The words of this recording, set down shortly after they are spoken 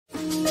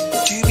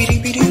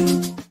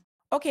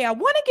Okay, I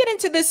want to get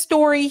into this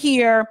story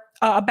here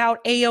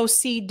about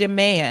AOC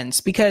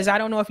demands, because I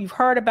don't know if you've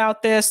heard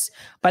about this,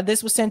 but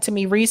this was sent to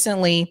me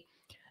recently.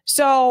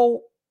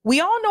 So we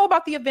all know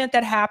about the event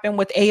that happened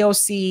with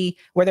AOC,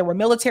 where there were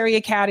military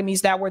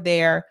academies that were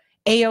there.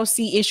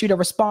 AOC issued a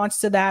response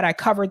to that. I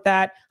covered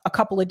that a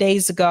couple of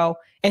days ago.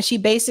 And she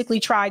basically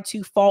tried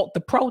to fault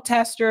the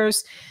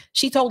protesters.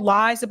 She told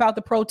lies about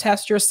the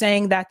protesters,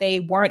 saying that they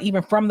weren't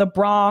even from the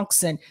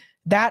Bronx. And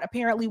that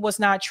apparently was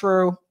not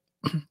true.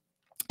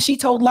 She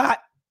told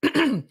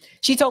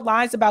she told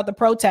lies about the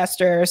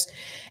protesters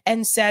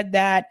and said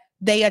that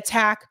they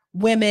attack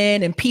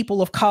women and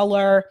people of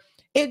color.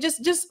 It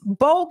just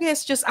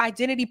bogus, just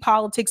identity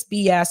politics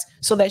BS,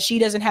 so that she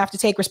doesn't have to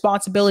take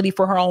responsibility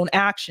for her own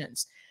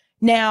actions.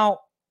 Now,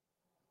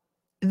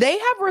 they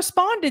have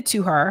responded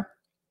to her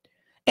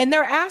and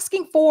they're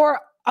asking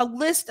for a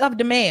list of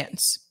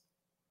demands.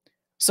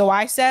 So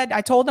I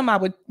told them I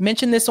would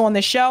mention this on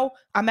the show.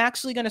 I'm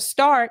actually going to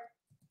start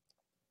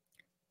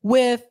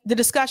with the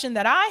discussion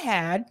that I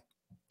had.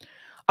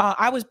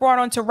 I was brought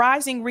on to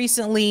Rising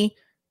recently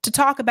to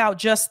talk about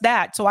just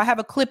that. So I have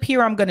a clip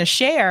here I'm going to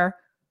share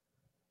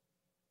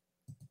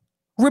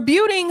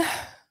rebuting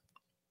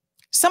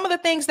some of the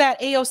things that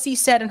AOC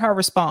said in her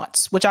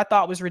response, which I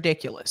thought was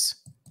ridiculous.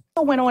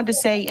 Went on to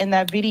say in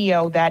that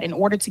video that in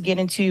order to get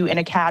into an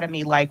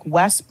academy like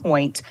West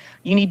Point,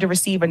 you need to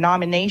receive a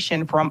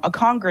nomination from a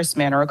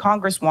congressman or a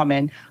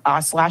congresswoman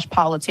 /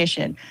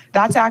 politician.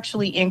 That's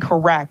actually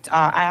incorrect.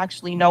 I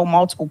actually know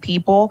multiple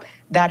people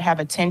that have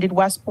attended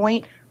West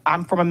Point.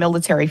 I'm from a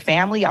military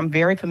family. I'm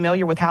very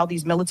familiar with how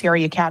these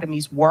military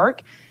academies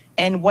work.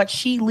 And what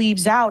she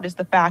leaves out is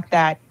the fact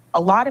that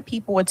a lot of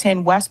people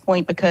attend West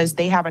Point because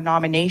they have a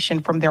nomination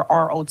from their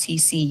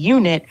ROTC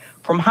unit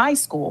from high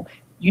school.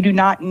 You do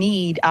not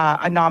need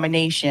a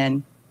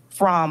nomination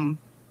from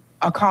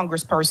a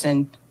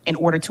congressperson in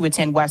order to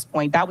attend West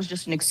Point. That was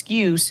just an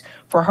excuse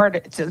for her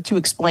to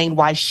explain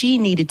why she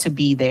needed to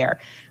be there.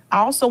 I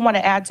also want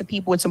to add to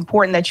people, it's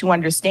important that you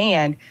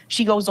understand,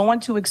 she goes on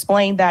to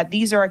explain that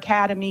these are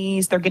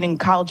academies, they're getting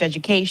college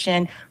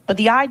education, but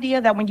the idea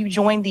that when you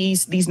join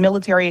these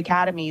military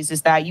academies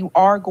is that you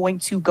are going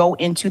to go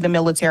into the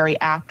military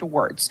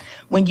afterwards.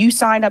 When you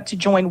sign up to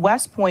join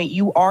West Point,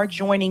 you are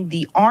joining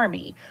the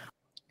Army.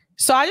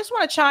 So I just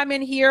want to chime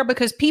in here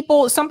because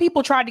some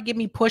people tried to give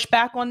me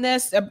pushback on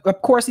this.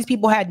 Of course, these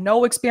people had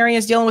no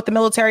experience dealing with the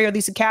military or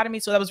these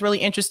academies, so that was really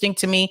interesting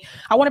to me.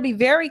 I want to be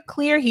very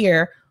clear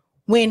here.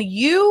 When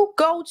you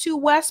go to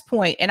West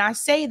Point, and I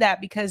say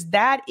that because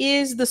that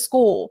is the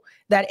school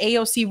that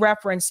AOC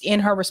referenced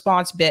in her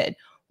response bid.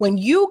 When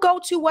you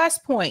go to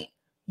West Point,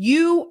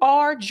 you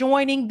are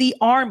joining the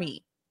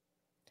Army,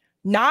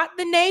 not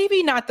the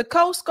Navy, not the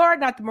Coast Guard,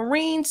 not the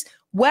Marines.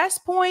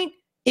 West Point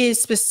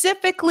is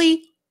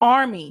specifically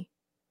Army.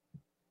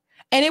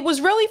 And it was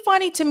really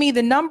funny to me,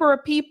 the number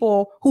of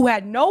people who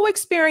had no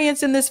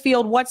experience in this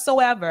field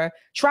whatsoever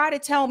try to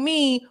tell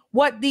me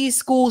what these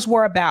schools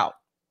were about.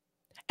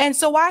 And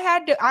so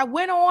I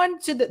went on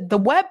to the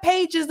web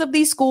pages of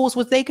these schools,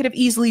 which they could have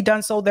easily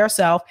done so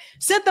themselves,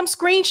 sent them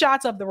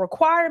screenshots of the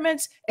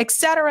requirements, et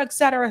cetera, et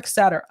cetera, et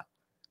cetera.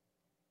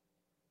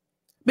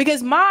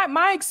 Because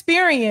my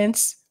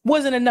experience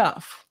wasn't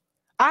enough.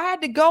 I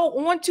had to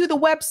go onto the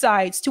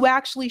websites to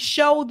actually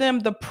show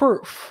them the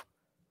proof.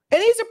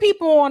 And these are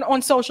people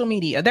on social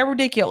media. They're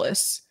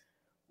ridiculous.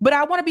 But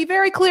I want to be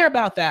very clear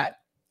about that.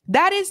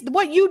 That is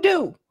what you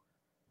do.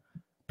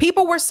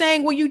 People were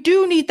saying, well, you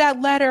do need that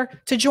letter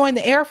to join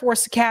the Air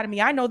Force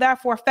Academy. I know that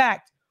for a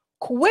fact.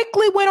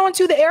 Quickly went on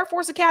to the Air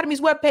Force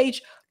Academy's webpage.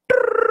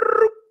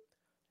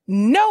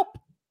 Nope.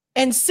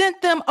 And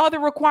sent them other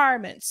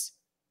requirements.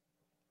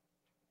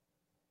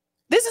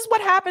 This is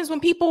what happens when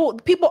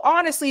people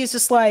honestly is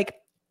just like,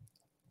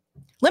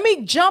 let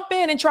me jump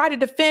in and try to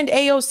defend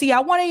AOC. I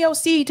want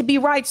AOC to be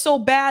right so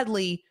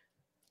badly.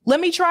 Let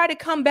me try to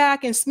come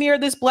back and smear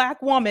this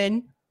black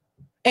woman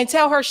and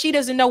tell her she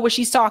doesn't know what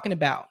she's talking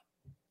about.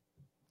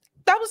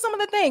 That was some of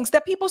the things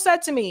that people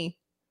said to me.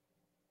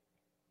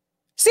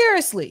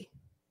 Seriously.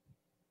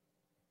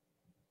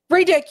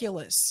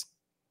 Ridiculous.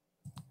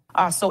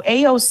 So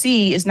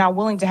AOC is now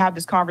willing to have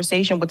this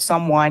conversation with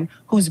someone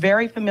who's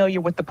very familiar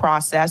with the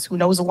process, who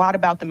knows a lot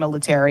about the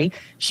military.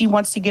 She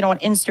wants to get on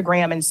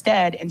Instagram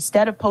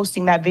instead of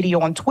posting that video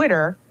on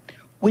Twitter,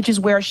 which is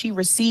where she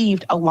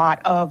received a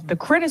lot of the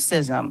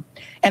criticism.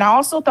 And I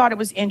also thought it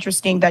was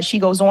interesting that she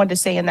goes on to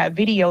say in that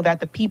video that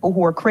the people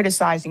who are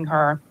criticizing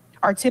her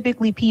are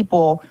typically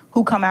people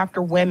who come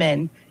after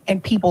women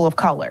and people of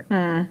color.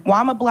 Well,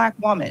 I'm a black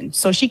woman,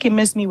 so she can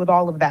miss me with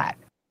all of that.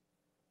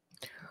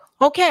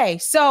 Okay,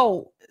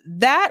 so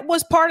that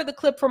was part of the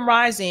clip from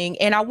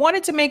Rising, and I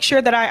wanted to make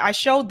sure that I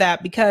showed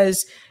that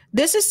because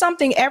this is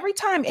something every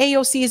time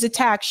AOC is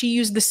attacked, she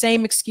used the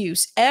same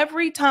excuse.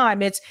 Every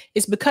time it's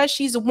because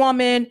she's a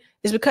woman,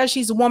 it's because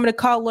she's a woman of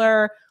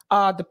color,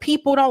 the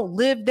people don't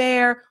live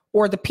there,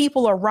 or the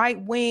people are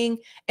right wing.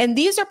 And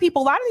these are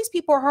people, a lot of these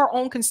people are her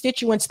own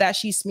constituents that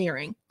she's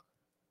smearing.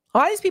 A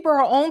lot of these people are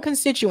her own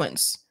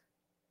constituents.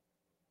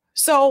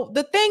 So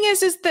the thing is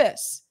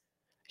this.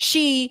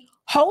 She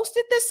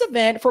hosted this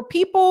event for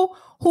people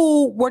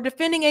who were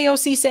defending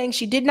AOC, saying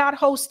she did not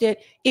host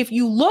it. If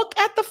you look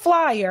at the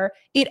flyer,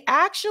 it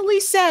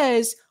actually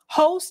says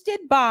hosted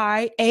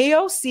by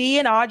AOC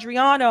and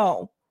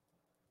Adriano.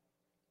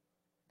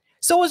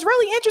 So it was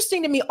really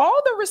interesting to me. All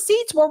the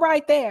receipts were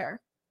right there.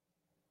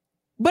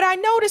 But I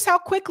noticed how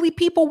quickly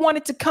people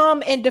wanted to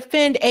come and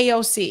defend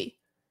AOC.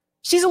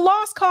 She's a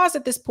lost cause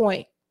at this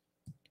point.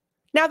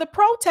 Now, the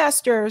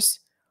protesters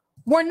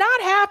were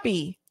not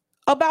happy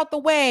about the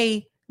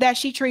way that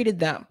she treated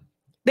them.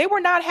 They were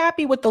not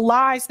happy with the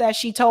lies that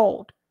she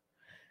told.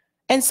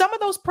 And some of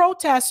those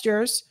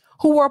protesters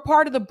who were a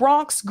part of the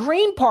Bronx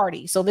Green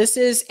Party, so this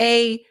is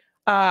a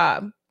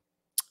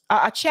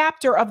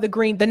chapter of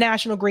the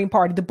National Green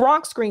Party, the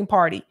Bronx Green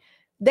Party,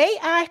 they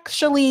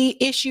actually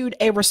issued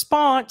a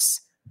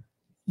response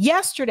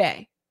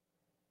yesterday.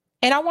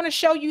 And I want to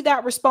show you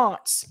that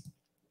response.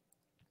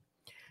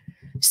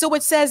 So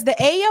it says the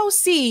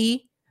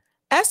AOC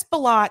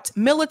Espelot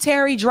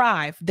Military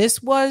Drive.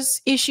 This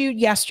was issued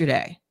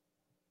yesterday.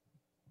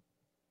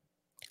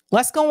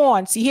 Let's go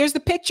on. See, here's the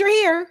picture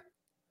here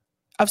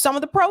of some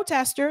of the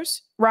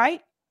protesters,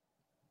 right?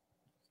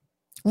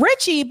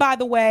 Richie, by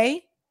the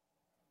way,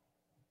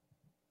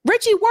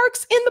 Richie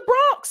works in the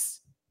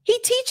Bronx. He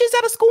teaches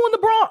at a school in the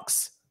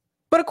Bronx.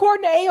 But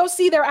according to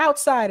AOC, they're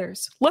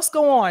outsiders. Let's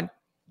go on.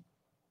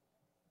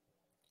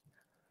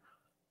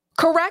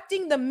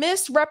 Correcting the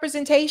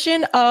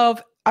misrepresentation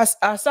of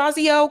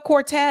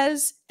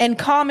Ocasio-Cortez and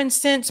Common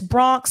Sense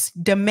Bronx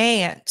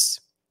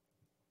demands.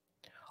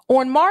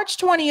 On March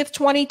 20th,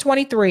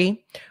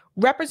 2023,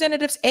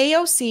 Representatives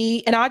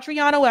AOC and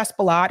Adriano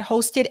Espelot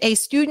hosted a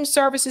student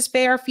services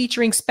fair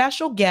featuring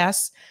special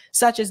guests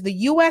such as the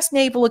U.S.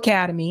 Naval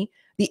Academy,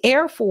 the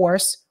Air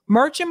Force,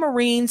 Merchant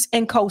Marines,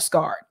 and Coast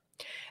Guard.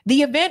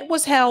 The event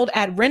was held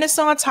at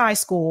Renaissance High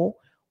School,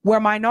 where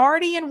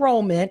minority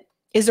enrollment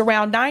is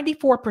around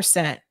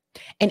 94%,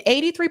 and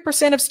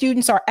 83% of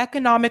students are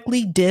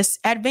economically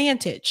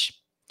disadvantaged.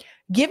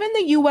 Given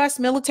the U.S.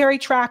 military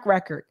track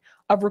record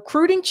of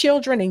recruiting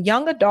children and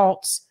young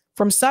adults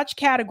from such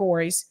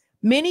categories,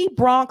 many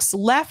Bronx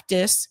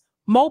leftists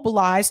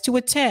mobilized to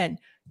attend.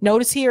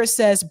 Notice here it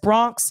says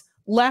Bronx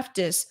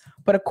leftists,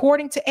 but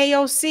according to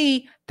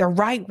AOC, they're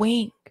right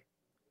wing.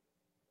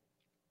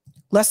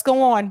 Let's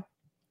go on.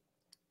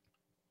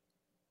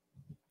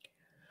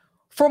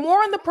 For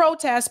more on the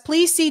protest,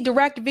 please see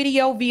direct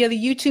video via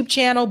the YouTube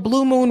channel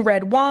Blue Moon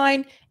Red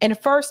Wine and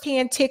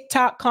firsthand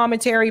TikTok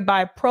commentary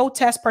by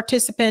protest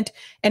participant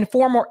and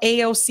former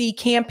AOC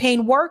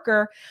campaign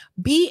worker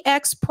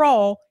BX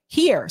Pro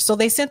here. So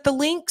they sent the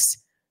links.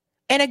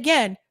 And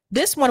again,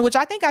 this one, which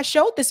I think I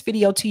showed this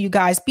video to you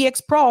guys,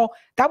 BX Pro,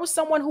 that was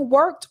someone who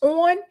worked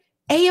on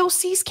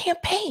AOC's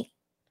campaign.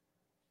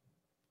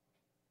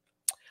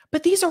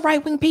 But these are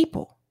right-wing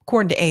people,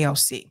 according to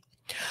AOC.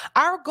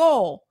 Our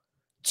goal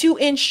to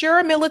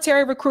ensure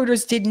military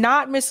recruiters did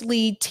not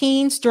mislead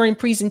teens during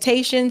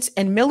presentations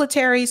and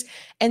militaries,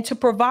 and to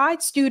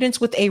provide students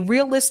with a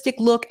realistic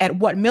look at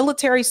what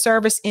military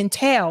service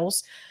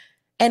entails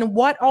and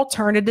what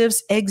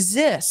alternatives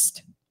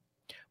exist.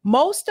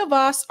 Most of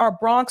us are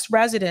Bronx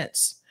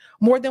residents.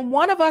 More than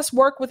one of us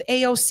worked with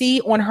AOC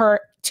on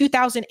her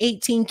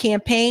 2018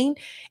 campaign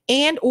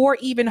and or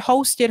even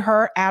hosted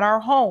her at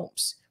our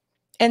homes.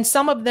 And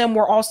some of them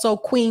were also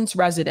Queens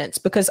residents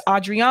because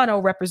Adriano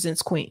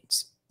represents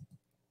Queens.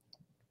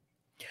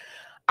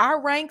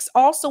 Our ranks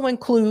also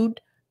include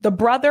the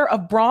brother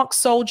of Bronx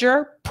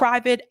soldier,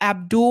 Private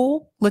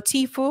Abdul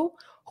Latifu,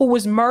 who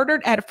was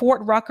murdered at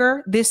Fort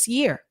Rucker this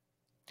year.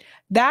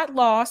 That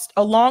loss,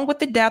 along with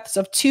the deaths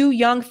of two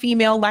young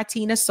female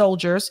Latina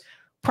soldiers,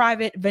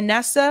 Private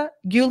Vanessa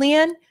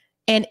Guillen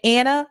and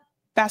Ana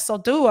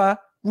Basaldua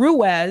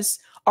Ruiz,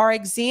 are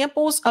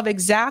examples of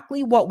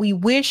exactly what we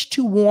wish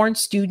to warn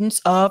students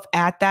of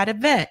at that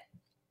event.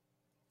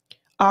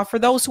 For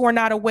those who are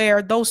not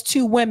aware, those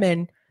two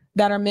women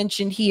that are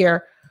mentioned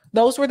here,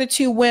 those were the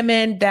two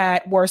women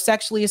that were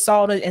sexually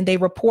assaulted, and they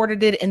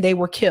reported it and they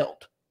were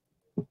killed.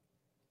 And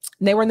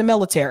they were in the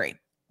military.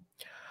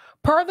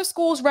 Per the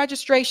school's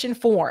registration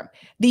form,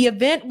 the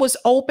event was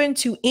open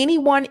to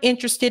anyone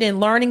interested in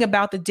learning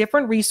about the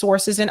different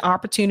resources and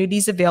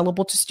opportunities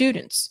available to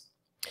students.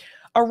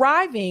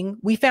 Arriving,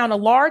 we found a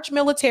large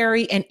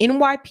military and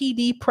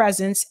NYPD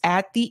presence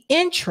at the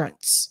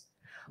entrance.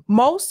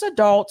 Most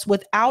adults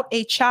without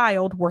a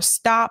child were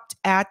stopped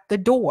at the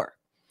door,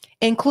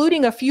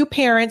 including a few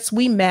parents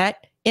we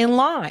met in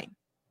line.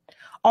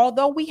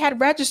 Although we had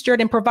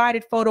registered and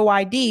provided photo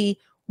ID,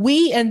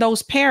 we and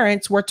those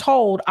parents were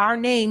told our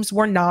names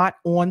were not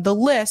on the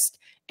list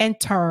and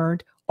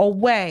turned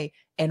away.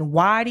 And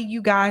why do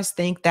you guys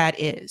think that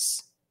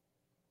is?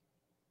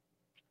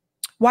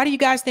 Why do you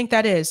guys think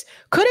that is?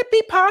 Could it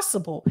be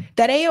possible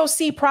that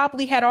AOC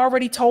probably had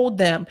already told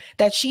them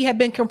that she had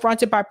been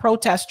confronted by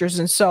protesters,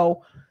 and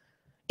so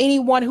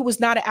anyone who was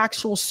not an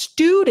actual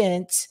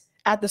student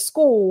at the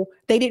school,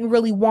 they didn't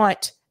really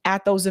want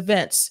at those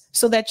events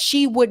so that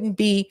she wouldn't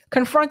be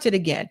confronted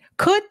again?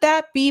 Could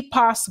that be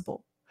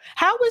possible?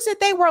 How is it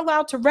they were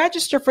allowed to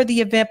register for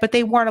the event, but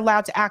they weren't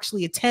allowed to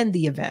actually attend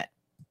the event?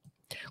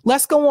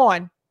 Let's go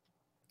on.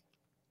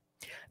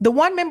 The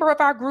one member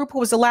of our group who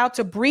was allowed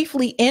to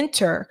briefly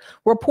enter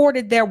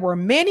reported there were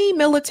many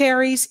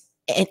militaries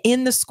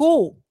in the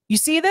school. You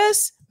see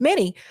this?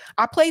 Many.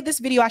 I played this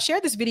video. I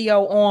shared this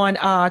video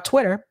on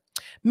Twitter.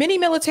 Many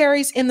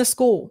militaries in the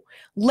school.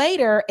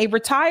 Later, a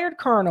retired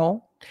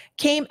colonel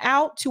came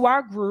out to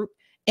our group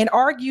and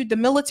argued the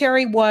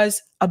military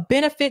was a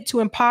benefit to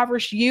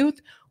impoverished youth,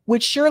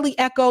 which surely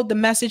echoed the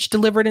message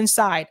delivered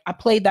inside. I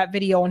played that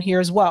video on here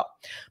as well.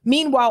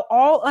 Meanwhile,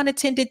 all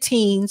unattended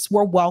teens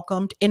were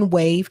welcomed and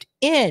waved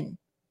in.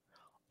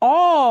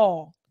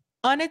 All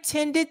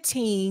unattended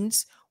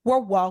teens were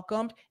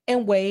welcomed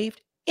and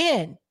waved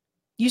in.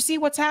 You see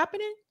what's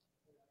happening?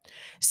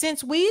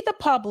 Since we, the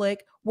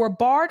public, were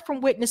barred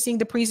from witnessing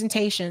the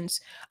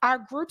presentations, our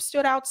group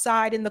stood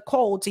outside in the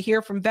cold to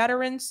hear from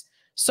veterans,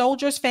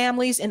 soldiers'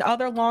 families, and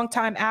other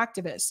longtime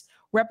activists.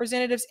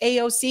 Representatives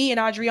AOC and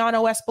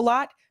Adriano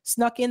Espaillat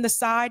snuck in the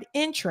side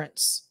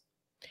entrance.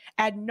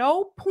 At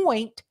no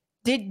point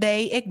did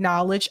they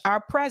acknowledge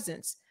our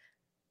presence.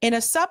 In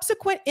a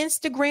subsequent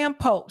Instagram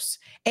post,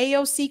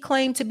 AOC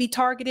claimed to be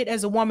targeted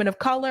as a woman of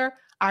color.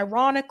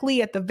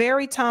 Ironically, at the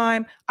very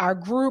time, our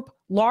group,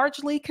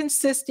 largely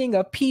consisting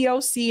of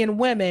POC and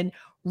women,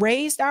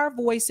 raised our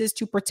voices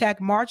to protect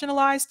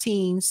marginalized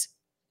teens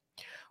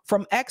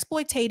from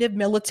exploitative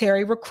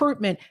military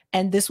recruitment.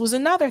 And this was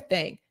another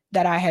thing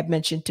that I had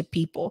mentioned to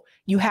people.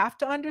 You have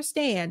to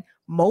understand,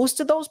 most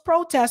of those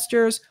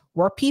protesters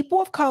were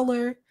people of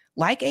color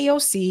like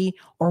AOC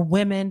or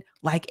women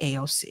like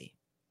AOC.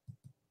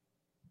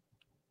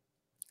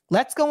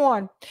 Let's go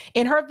on.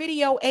 In her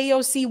video,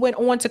 AOC went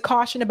on to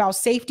caution about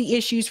safety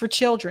issues for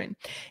children.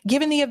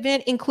 Given the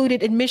event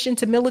included admission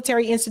to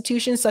military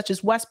institutions such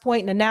as West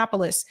Point and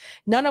Annapolis,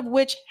 none of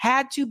which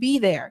had to be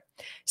there.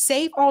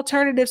 Safe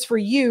alternatives for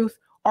youth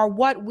are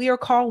what we are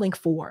calling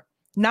for,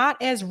 not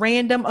as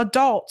random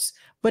adults,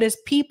 but as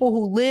people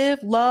who live,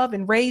 love,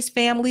 and raise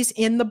families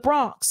in the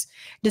Bronx.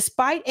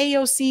 Despite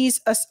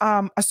AOC's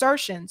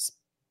assertions,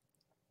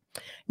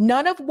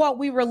 none of what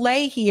we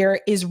relay here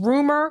is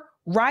rumor,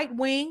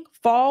 right-wing,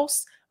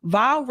 false,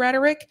 vile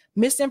rhetoric,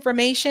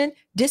 misinformation,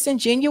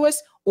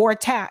 disingenuous, or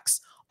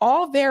attacks.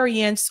 All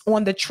variants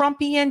on the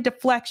Trumpian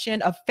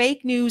deflection of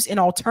fake news and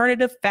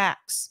alternative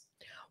facts.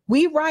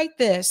 We write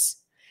this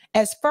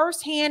as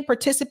firsthand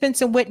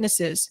participants and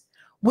witnesses,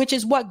 which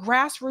is what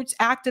grassroots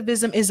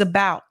activism is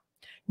about.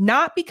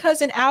 Not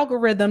because an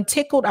algorithm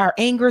tickled our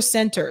anger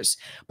centers,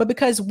 but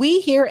because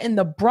we here in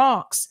the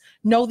Bronx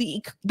know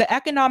the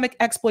economic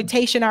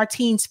exploitation our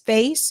teens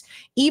face,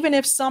 even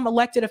if some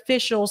elected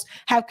officials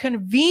have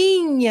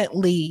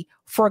conveniently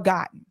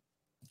forgotten.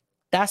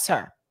 That's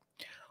her.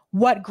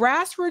 What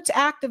grassroots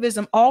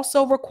activism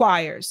also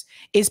requires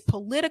is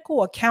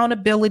political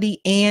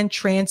accountability and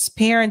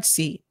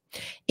transparency.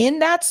 In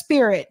that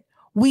spirit,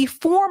 we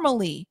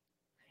formally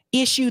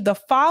issue the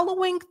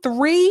following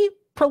 3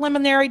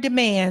 preliminary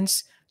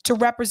demands to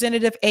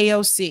Representative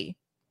AOC.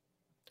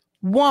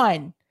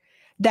 1,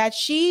 that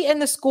she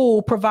and the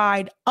school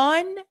provide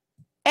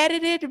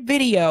unedited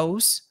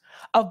videos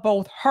of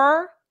both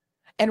her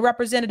and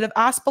Representative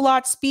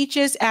Espaillat's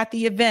speeches at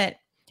the event,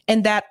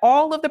 and that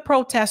all of the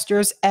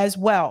protesters as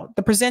well,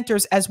 the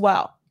presenters as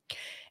well.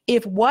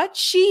 If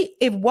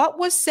what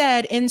was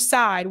said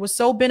inside was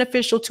so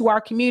beneficial to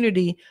our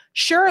community,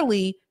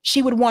 surely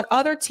she would want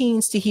other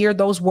teens to hear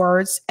those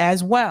words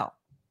as well.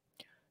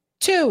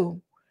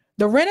 2,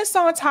 the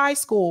Renaissance High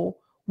School,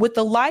 with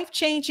the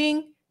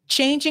life-changing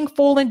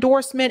full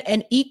endorsement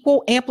and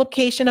equal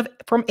amplification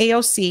from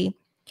AOC,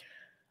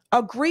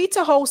 agreed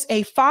to host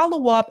a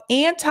follow-up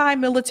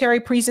anti-military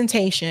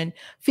presentation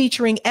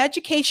featuring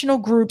educational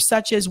groups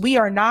such as We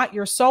Are Not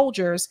Your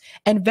Soldiers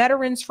and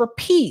Veterans for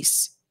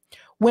Peace.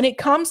 When it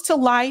comes to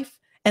life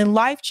and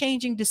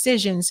life-changing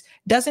decisions,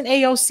 doesn't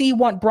AOC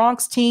want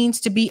Bronx teens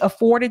to be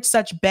afforded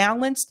such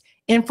balanced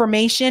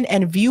information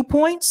and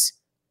viewpoints?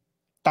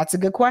 That's a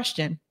good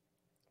question.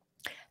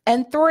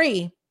 And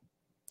 3,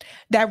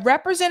 that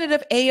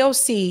Representative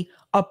AOC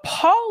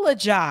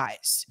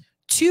apologize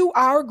to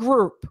our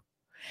group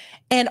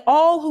and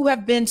all who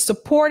have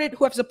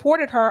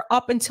supported her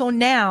up until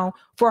now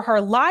for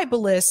her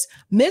libelous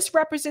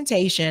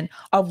misrepresentation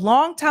of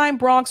longtime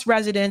Bronx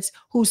residents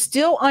who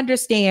still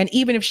understand,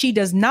 even if she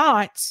does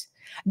not,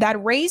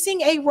 that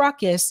raising a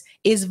ruckus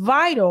is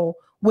vital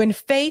when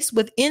faced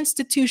with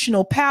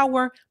institutional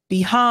power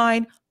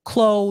behind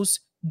closed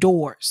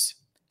doors.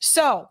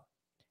 So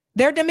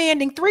they're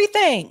demanding 3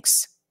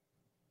 things.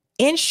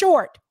 In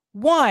short,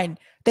 1,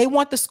 they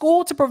want the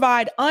school to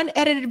provide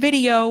unedited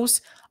videos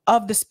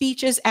of the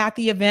speeches at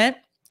the event.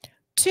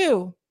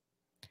 2,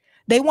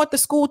 they want the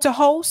school to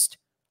host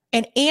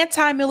an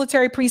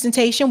anti-military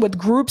presentation with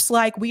groups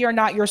like We Are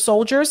Not Your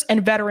Soldiers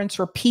and Veterans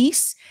for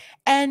Peace.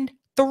 And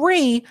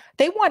 3,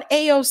 they want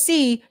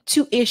AOC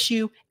to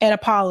issue an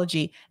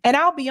apology. And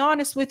I'll be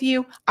honest with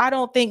you, I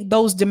don't think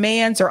those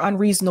demands are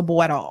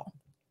unreasonable at all.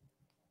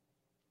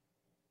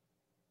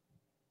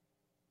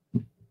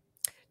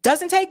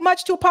 Doesn't take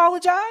much to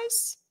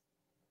apologize.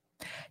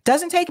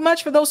 Doesn't take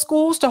much for those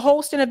schools to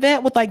host an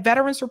event with like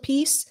Veterans for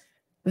Peace.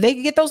 They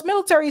could get those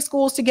military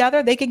schools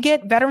together. They could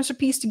get Veterans for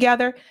Peace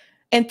together.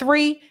 And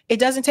 3, it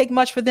doesn't take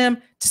much for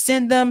them to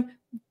send them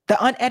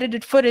the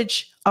unedited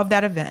footage of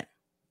that event.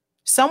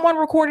 Someone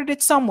recorded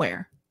it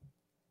somewhere.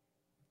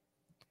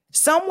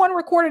 Someone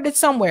recorded it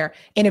somewhere.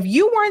 And if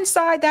you were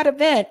inside that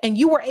event and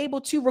you were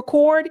able to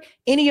record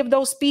any of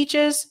those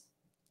speeches,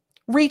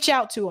 reach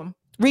out to them.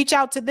 Reach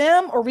out to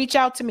them or reach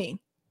out to me.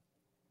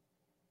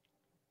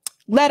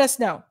 Let us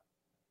know.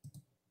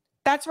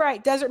 That's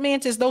right. Desert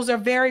Mantis, those are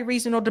very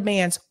reasonable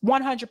demands.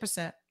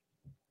 100%.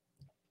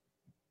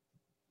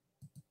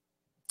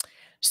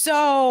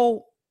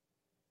 So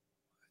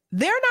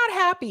they're not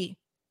happy.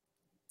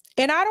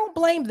 And I don't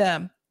blame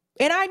them.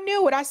 And I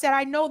knew it. I said,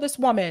 I know this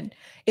woman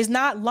is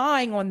not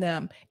lying on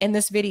them in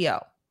this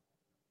video.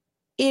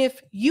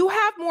 If you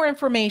have more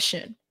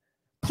information,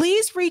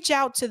 please reach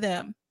out to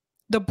them.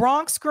 The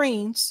Bronx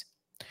Screens.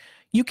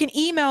 You can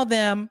email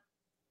them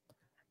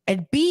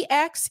at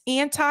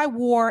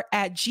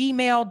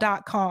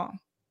bxantiwar@gmail.com.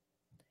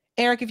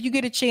 Eric, if you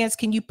get a chance,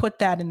 can you put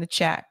that in the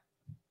chat?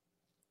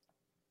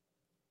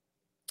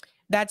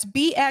 That's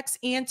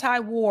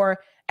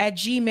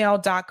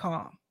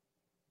bxantiwar@gmail.com.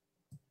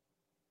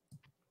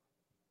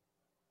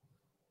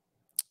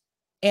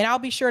 And I'll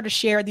be sure to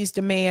share these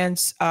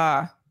demands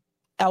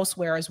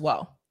elsewhere as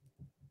well.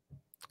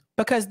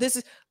 Because this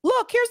is,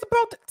 look, here's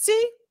the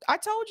see, I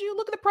told you,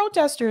 look at the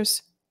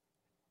protesters.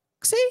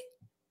 See?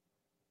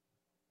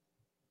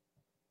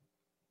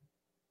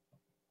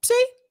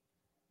 See?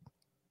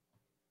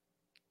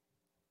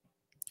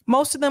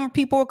 Most of them are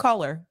people of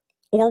color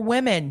or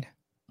women.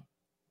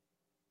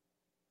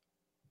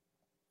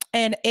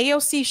 And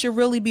AOC should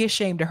really be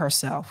ashamed of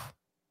herself.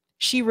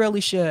 She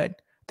really should.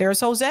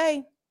 There's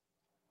Jose.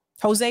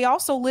 Jose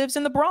also lives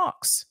in the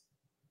Bronx.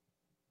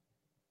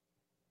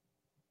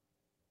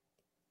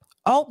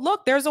 Oh,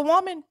 look, there's a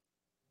woman.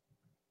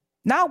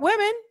 Not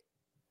women.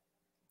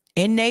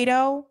 In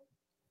NATO.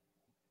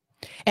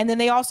 And then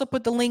they also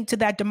put the link to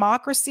that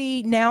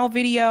Democracy Now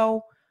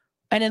video.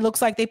 And it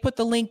looks like they put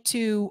the link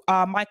to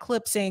my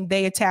clip saying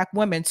they attack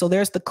women. So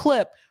there's the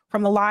clip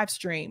from the live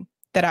stream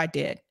that I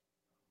did.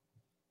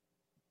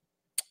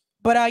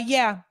 But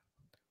yeah,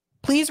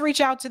 please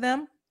reach out to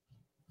them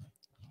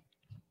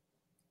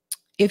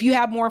if you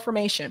have more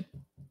information.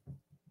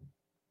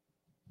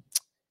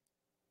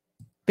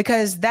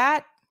 Because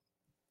that's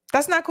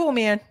not cool,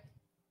 man.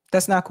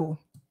 That's not cool.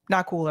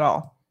 Not cool at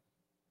all.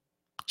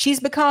 She's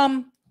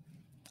become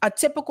a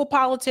typical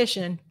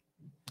politician.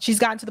 She's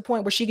gotten to the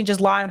point where she can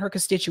just lie on her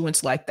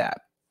constituents like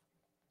that.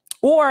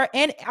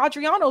 And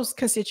Adriano's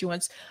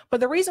constituents. But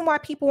the reason why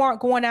people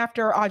aren't going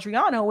after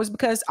Adriano was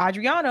because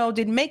Adriano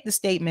didn't make the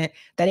statement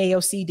that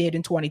AOC did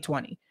in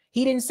 2020.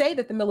 He didn't say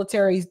that the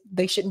military,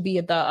 they shouldn't be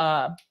at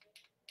the,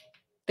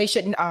 they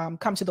shouldn't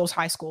come to those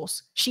high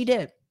schools. She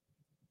did.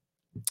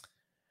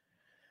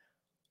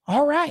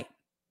 All right.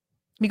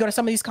 Let me go to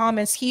some of these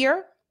comments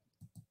here.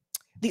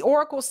 The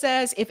Oracle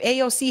says if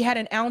AOC had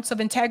an ounce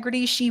of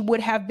integrity, she would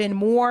have been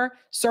more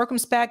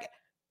circumspect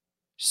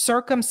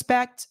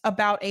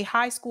about a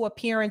high school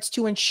appearance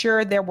to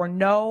ensure there were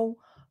no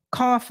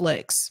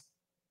conflicts.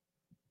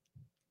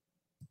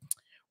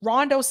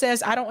 Rondo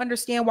says, I don't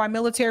understand why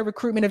military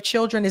recruitment of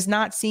children is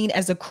not seen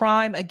as a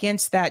crime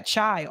against that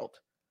child.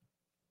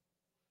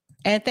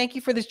 And thank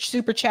you for the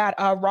super chat,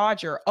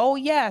 Roger. Oh,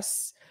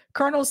 yes.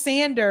 Colonel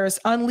Sanders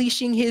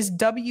unleashing his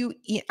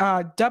WMD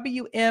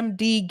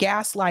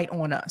gaslight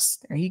on us.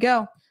 There you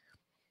go.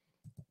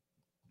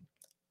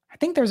 I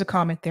think there's a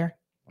comment there.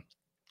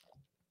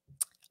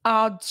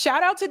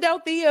 Shout out to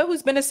Delthea,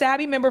 who's been a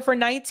Sabby member for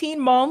 19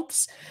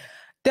 months.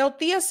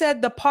 Delthea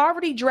said the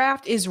poverty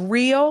draft is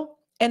real,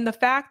 and the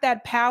fact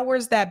that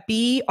powers that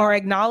be are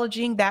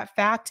acknowledging that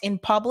fact in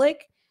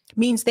public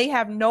means they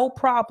have no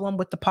problem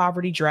with the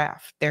poverty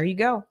draft. There you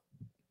go.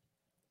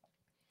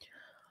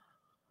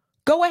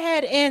 Go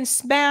ahead and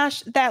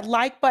smash that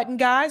like button,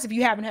 guys. If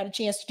you haven't had a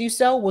chance to do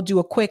so, we'll do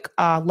a quick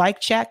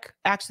like check.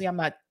 Actually,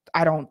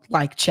 I don't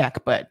like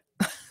check, but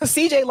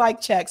CJ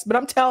like checks. But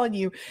I'm telling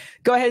you,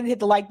 go ahead and hit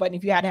the like button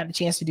if you hadn't had a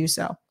chance to do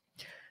so.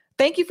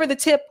 Thank you for the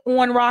tip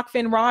on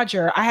Rockfin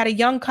Roger. I had a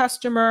young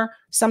customer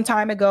some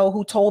time ago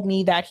who told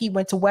me that he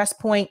went to West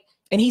Point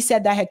and he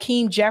said that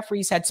Hakeem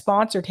Jeffries had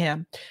sponsored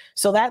him.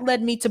 So that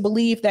led me to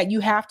believe that you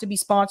have to be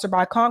sponsored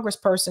by a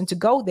congressperson to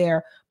go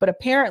there. But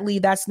apparently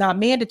that's not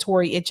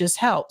mandatory. It just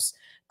helps.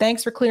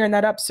 Thanks for clearing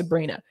that up,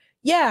 Sabrina.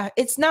 Yeah,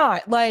 it's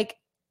not. Like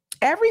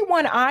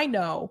everyone I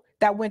know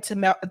that went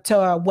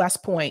to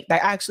West Point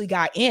that actually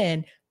got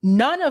in,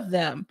 none of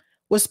them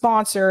was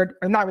sponsored,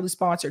 or not really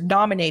sponsored,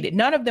 nominated.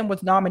 None of them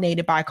was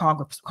nominated by a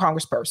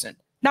congressperson.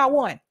 Not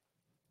one.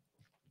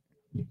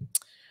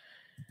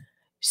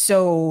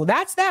 So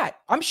that's that.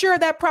 I'm sure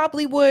that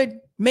probably would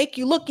make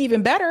you look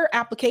even better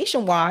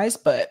application-wise,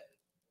 but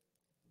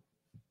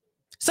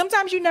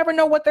sometimes you never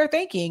know what they're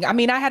thinking. I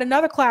mean, I had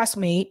another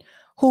classmate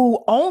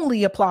who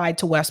only applied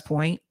to West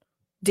Point,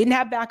 didn't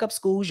have backup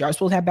schools. You're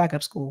supposed to have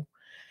backup school.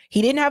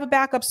 He didn't have a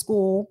backup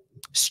school,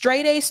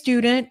 straight A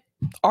student,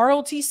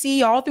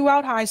 ROTC all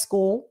throughout high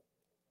school,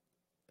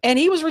 and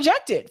he was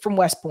rejected from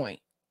West Point.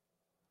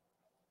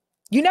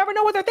 You never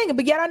know what they're thinking,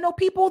 but yet I know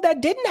people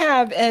that didn't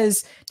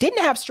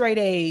have straight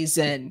A's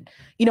and,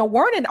 you know,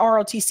 weren't in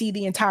ROTC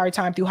the entire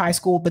time through high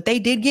school, but they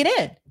did get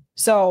in.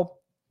 So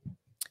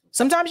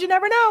sometimes you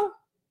never know.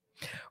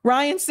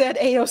 Ryan said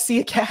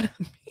AOC Academy.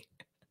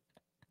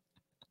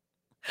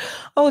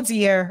 Oh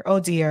dear. Oh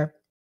dear.